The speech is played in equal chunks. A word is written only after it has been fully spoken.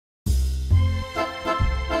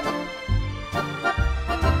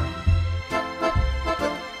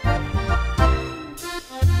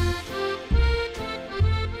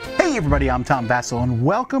everybody, I'm Tom Vasel, and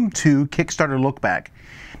welcome to Kickstarter Lookback.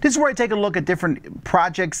 This is where I take a look at different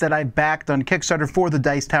projects that I backed on Kickstarter for the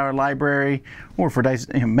Dice Tower Library, or for Dice,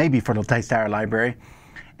 maybe for the Dice Tower Library.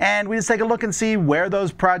 And we just take a look and see where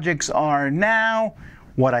those projects are now,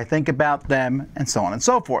 what I think about them, and so on and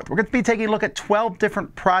so forth. We're going to be taking a look at 12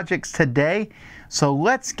 different projects today, so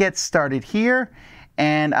let's get started here.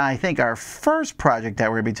 And I think our first project that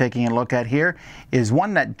we're going to be taking a look at here is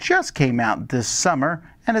one that just came out this summer,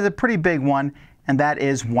 and is a pretty big one, and that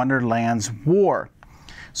is Wonderlands War.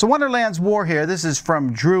 So Wonderlands War here, this is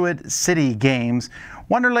from Druid City Games.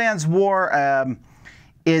 Wonderlands War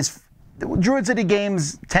Druid City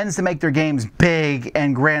Games tends to make their games big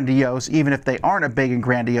and grandiose, even if they aren't a big and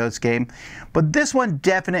grandiose game. But this one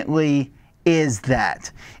definitely is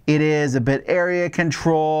that. It is a bit area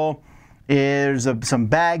control. There's some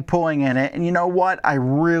bag pulling in it, and you know what? I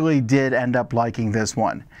really did end up liking this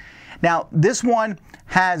one. Now, this one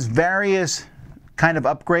has various kind of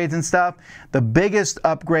upgrades and stuff. The biggest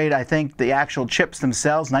upgrade, I think, the actual chips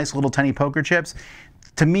themselves, nice little tiny poker chips,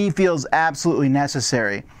 to me feels absolutely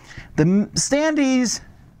necessary. The standees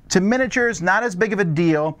to miniatures, not as big of a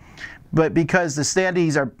deal, but because the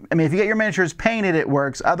standees are, I mean, if you get your miniatures painted, it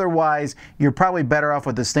works. Otherwise, you're probably better off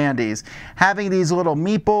with the standees. Having these little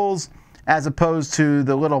meeples as opposed to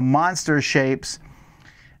the little monster shapes,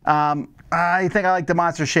 I think I like the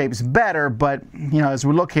monster shapes better, but you know, as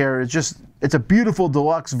we look here, it's a beautiful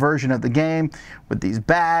deluxe version of the game with these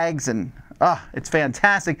bags, and it's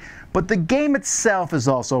fantastic. But the game itself is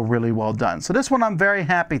also really well done. So this one I'm very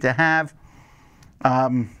happy to have.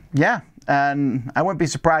 Yeah, and I wouldn't be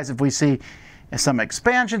surprised if we see some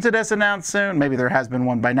expansion to this announced soon. Maybe there has been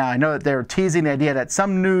one by now. I know that they're teasing the idea that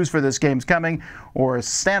some news for this game's coming, or a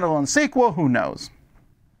standalone sequel, who knows.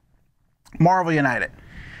 Marvel United.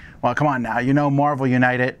 Well, come on now, you know Marvel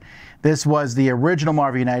United. This was the original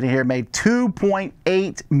Marvel United here, made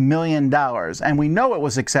 $2.8 million. And we know it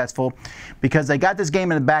was successful because they got this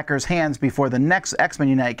game in the backers' hands before the next X-Men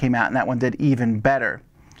United came out, and that one did even better.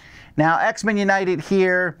 Now, X-Men United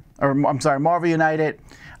here, or I'm sorry, Marvel United,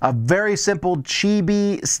 a very simple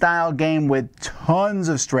chibi style game with tons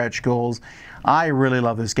of stretch goals. I really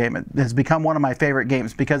love this game. It has become one of my favorite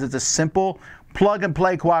games because it's a simple plug and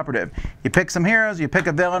play cooperative. You pick some heroes, you pick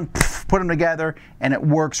a villain, put them together, and it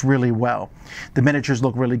works really well. The miniatures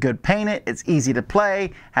look really good painted, it's easy to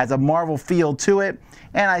play, has a Marvel feel to it,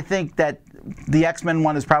 and I think that the X-Men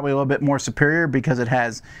one is probably a little bit more superior because it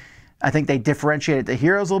has, I think they differentiated the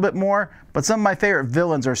heroes a little bit more, but some of my favorite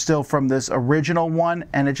villains are still from this original one,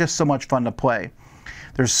 and it's just so much fun to play.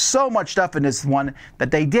 There's so much stuff in this one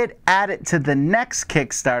that they did add it to the next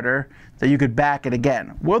Kickstarter that you could back it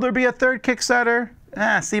again. Will there be a third Kickstarter?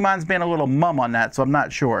 Simon's being a little mum on that, so I'm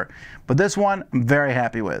not sure. But this one, I'm very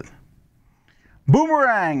happy with.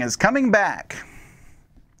 Boomerang is coming back.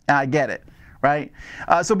 I get it, right?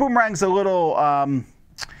 So Boomerang's a little,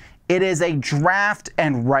 it is a draft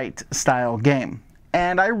and write style game.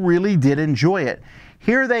 And I really did enjoy it.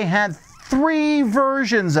 Here they had 3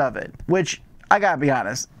 versions of it, which, I gotta be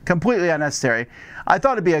honest, completely unnecessary. I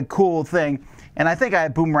thought it'd be a cool thing, and I think I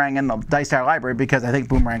had Boomerang in the Dice Tower Library because I think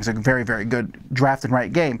Boomerang's a very, very good draft and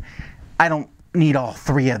write game. I don't need all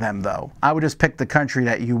 3 of them, though. I would just pick the country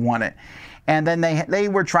that you wanted. And then they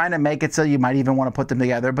were trying to make it so you might even want to put them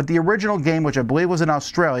together, but the original game, which I believe was in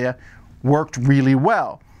Australia, worked really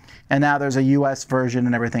well. And now there's a US version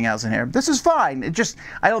and everything else in here. This is fine. It just,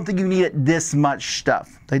 I don't think you need it this much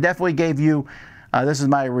stuff. They definitely gave you, this is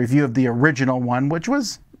my review of the original one, which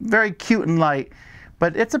was very cute and light,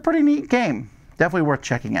 but it's a pretty neat game. Definitely worth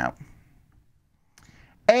checking out.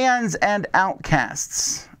 Aeons End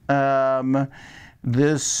Outcasts.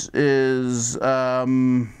 This is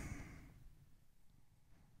an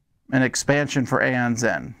expansion for Aeons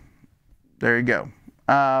End. There you go.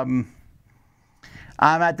 I'm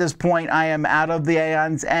at this point, I am out of the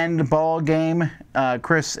Aeons End ball game.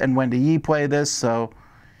 Chris and Wendy Yee play this, so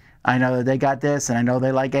I know that they got this, and I know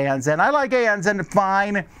they like Aeons End. I like Aeons End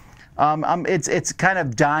fine. It's kind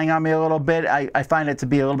of dying on me a little bit. I find it to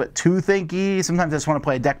be a little bit too thinky. Sometimes I just want to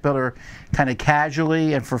play a deck builder kind of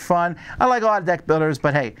casually and for fun. I like a lot of deck builders,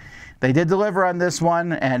 but hey, they did deliver on this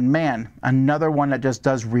one, and man, another one that just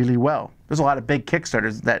does really well. There's a lot of big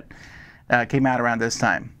Kickstarters that came out around this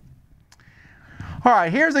time. All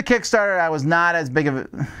right, here's a Kickstarter I was not as big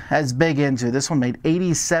into. This one made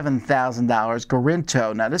 $87,000.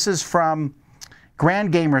 Gorinto. Now this is from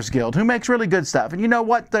Grand Gamers Guild, who makes really good stuff. And you know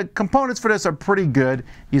what? The components for this are pretty good.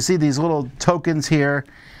 You see these little tokens here.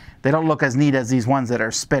 They don't look as neat as these ones that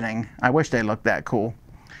are spinning. I wish they looked that cool.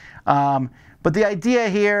 But the idea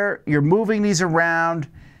here, you're moving these around,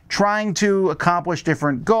 trying to accomplish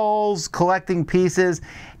different goals, collecting pieces,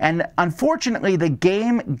 and unfortunately the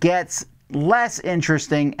game gets less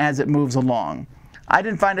interesting as it moves along. I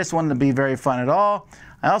didn't find this one to be very fun at all.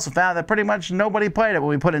 I also found that pretty much nobody played it when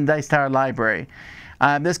we put it in Dice Tower Library.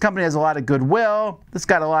 This company has a lot of goodwill. This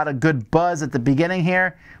got a lot of good buzz at the beginning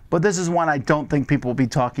here, but this is one I don't think people will be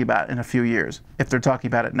talking about in a few years, if they're talking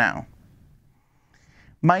about it now.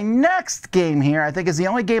 My next game here, I think, is the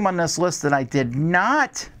only game on this list that I did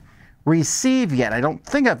not receive yet. I don't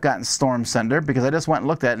think I've gotten Stormsunder because I just went and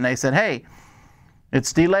looked at it and they said, hey,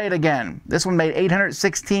 it's delayed again. This one made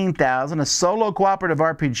 $816,000, a solo cooperative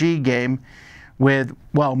RPG game with,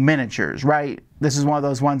 well, miniatures, right? This is one of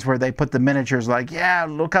those ones where they put the miniatures like, yeah,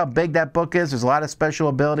 look how big that book is. There's a lot of special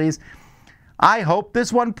abilities. I hope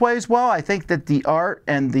this one plays well. I think that the art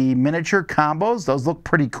and the miniature combos, those look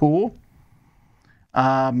pretty cool.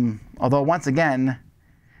 Although, once again,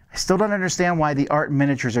 I still don't understand why the art and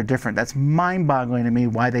miniatures are different. That's mind-boggling to me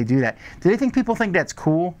why they do that. Do they think people think that's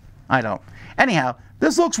cool? I don't. Anyhow,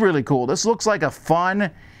 this looks really cool. This looks like a fun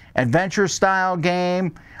adventure-style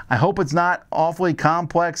game. I hope it's not awfully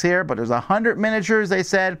complex here, but there's 100 miniatures, they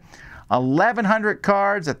said, 1,100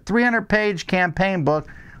 cards, a 300-page campaign book.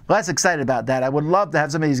 Less excited about that. I would love to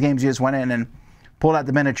have some of these games you just went in and pulled out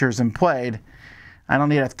the miniatures and played. I don't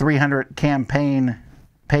need a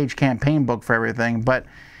 300-page campaign book for everything, but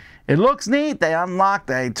it looks neat. They unlocked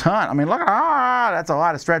a ton. I mean, look, that's a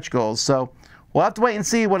lot of stretch goals. So we'll have to wait and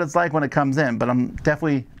see what it's like when it comes in, but I'm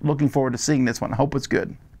definitely looking forward to seeing this one. I hope it's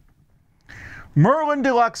good. Merlin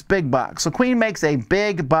Deluxe Big Box. So Queen makes a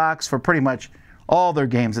big box for pretty much all their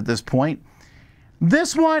games at this point.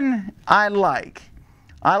 This one I like.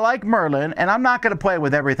 I like Merlin, and I'm not going to play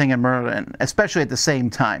with everything in Merlin, especially at the same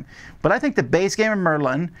time. But I think the base game of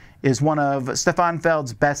Merlin is one of Stefan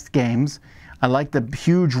Feld's best games. I like the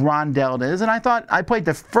huge rondel it is, and I thought I played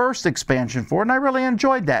the first expansion for it, and I really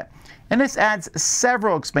enjoyed that. And this adds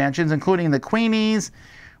several expansions, including the Queenies,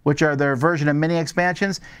 which are their version of mini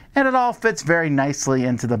expansions, and it all fits very nicely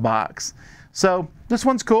into the box. So this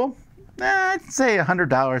one's cool. I'd say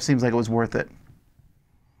 $100 seems like it was worth it.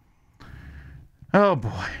 Oh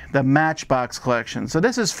boy, the Matchbox Collection. So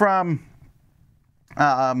this is from,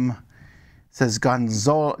 it says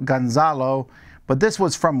Gonzalo, but this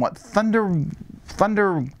was from what, Thunder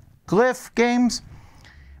Glyph Games?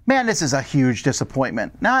 Man, this is a huge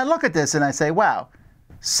disappointment. Now I look at this and I say, wow,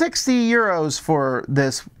 60 euros for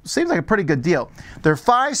this seems like a pretty good deal. There are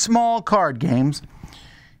 5 small card games,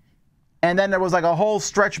 and then there was like a whole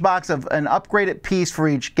stretch box of an upgraded piece for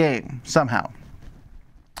each game somehow.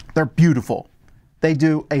 They're beautiful. They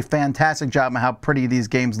do a fantastic job on how pretty these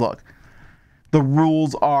games look. The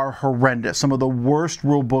rules are horrendous. Some of the worst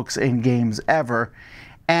rule books in games ever.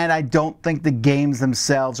 And I don't think the games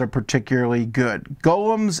themselves are particularly good.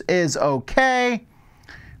 Golems is okay.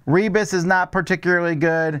 Rebus is not particularly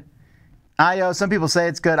good. Io, some people say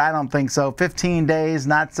it's good. I don't think so. 15 Days,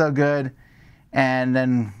 not so good. And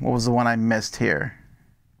then, what was the one I missed here?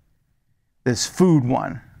 This food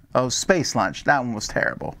one. Oh, Space Lunch. That one was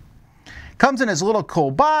terrible. Comes in this little cool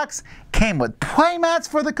box. Came with playmats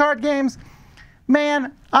for the card games.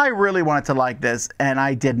 Man, I really wanted to like this, and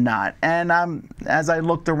I did not. And as I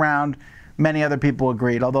looked around, many other people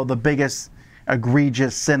agreed, although the biggest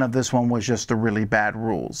egregious sin of this one was just the really bad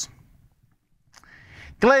rules.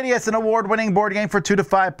 Gladius, an award-winning board game for 2 to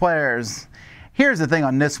 5 players. Here's the thing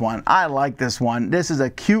on this one. I like this one. This is a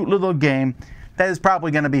cute little game that is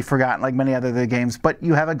probably going to be forgotten like many other games, but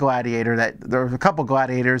you have a gladiator. There's a couple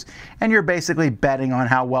gladiators, and you're basically betting on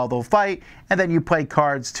how well they'll fight, and then you play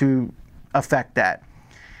cards to affect that.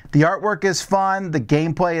 The artwork is fun. The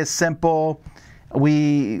gameplay is simple.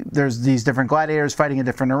 There's these different gladiators fighting in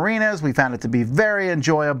different arenas. We found it to be very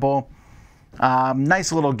enjoyable.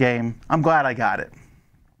 Nice little game. I'm glad I got it.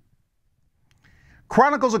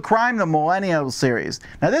 Chronicles of Crime, the Millennial Series.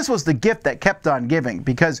 Now this was the gift that kept on giving,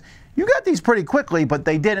 because you got these pretty quickly, but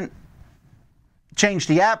they didn't change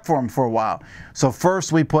the app for them for a while. So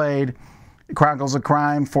first we played Chronicles of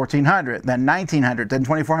Crime 1400, then 1900, then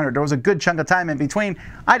 2400. There was a good chunk of time in between.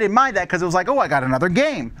 I didn't mind that because it was like, oh, I got another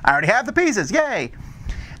game. I already have the pieces. Yay!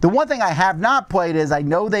 The one thing I have not played is I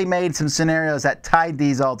know they made some scenarios that tied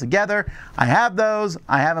these all together. I have those.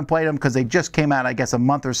 I haven't played them because they just came out, I guess, a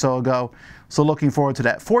month or so ago. So looking forward to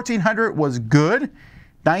that. 1400 was good.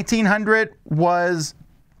 1900 was...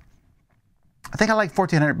 I think I like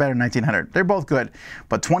 1400 better than 1900. They're both good.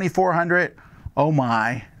 But 2400, oh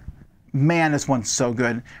my. Man, this one's so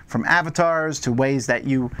good. From avatars to ways that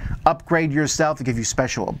you upgrade yourself to give you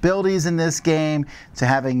special abilities in this game,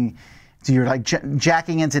 to you're like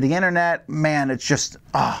jacking into the internet. Man, it's just,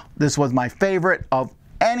 this was my favorite of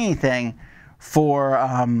anything for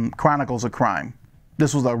Chronicles of Crime.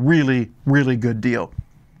 This was a really, really good deal.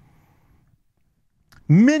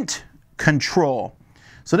 Mint Control.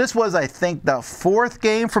 So this was, I think, the 4th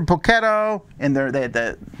game from Poketo, and they had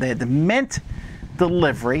the Mint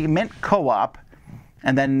Delivery, Mint Co-op,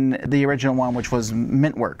 and then the original one, which was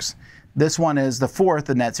Mintworks. This one is the 4th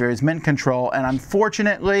in that series, Mint Control, and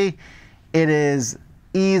unfortunately, it is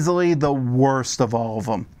easily the worst of all of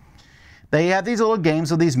them. They have these little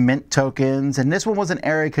games with these mint tokens, and this one was an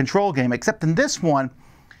area control game, except in this one,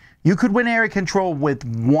 you could win area control with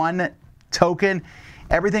 1 token.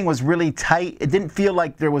 Everything was really tight. It didn't feel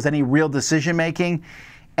like there was any real decision making,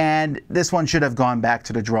 and this one should have gone back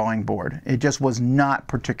to the drawing board. It just was not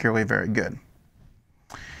particularly very good.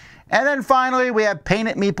 And then finally, we have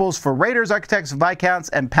Painted Meeples for Raiders, Architects, Viscounts,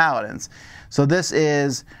 and Paladins. So this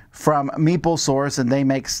is from Meeple Source, and they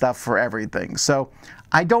make stuff for everything. So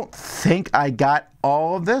I don't think I got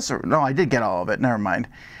all of this, or no, I did get all of it. Never mind.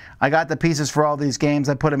 I got the pieces for all these games.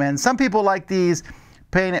 I put them in. Some people like these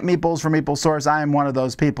Painted Meeples from Meeple Source. I am one of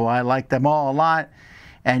those people. I like them all a lot.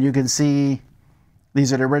 And you can see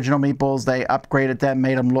these are the original Meeples. They upgraded them,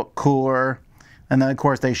 made them look cooler. And then, of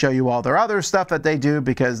course, they show you all their other stuff that they do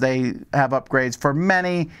because they have upgrades for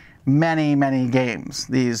many, many, many games.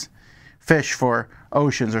 These Fish for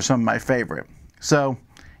Oceans are some of my favorite. So,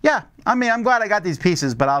 yeah, I mean, I'm glad I got these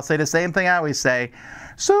pieces, but I'll say the same thing I always say,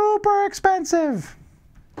 super expensive.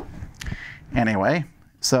 Anyway,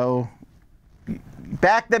 so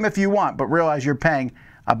back them if you want, but realize you're paying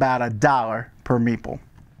about $1 per Meeple.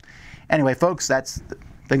 Anyway, folks, that's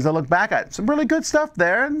things I look back at. Some really good stuff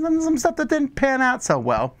there, and some stuff that didn't pan out so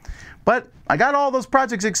well. But I got all those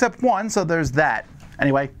projects except one, so there's that.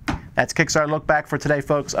 Anyway, that's Kickstarter Look Back for today,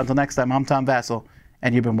 folks. Until next time, I'm Tom Vasel,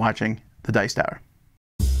 and you've been watching The Dice Tower.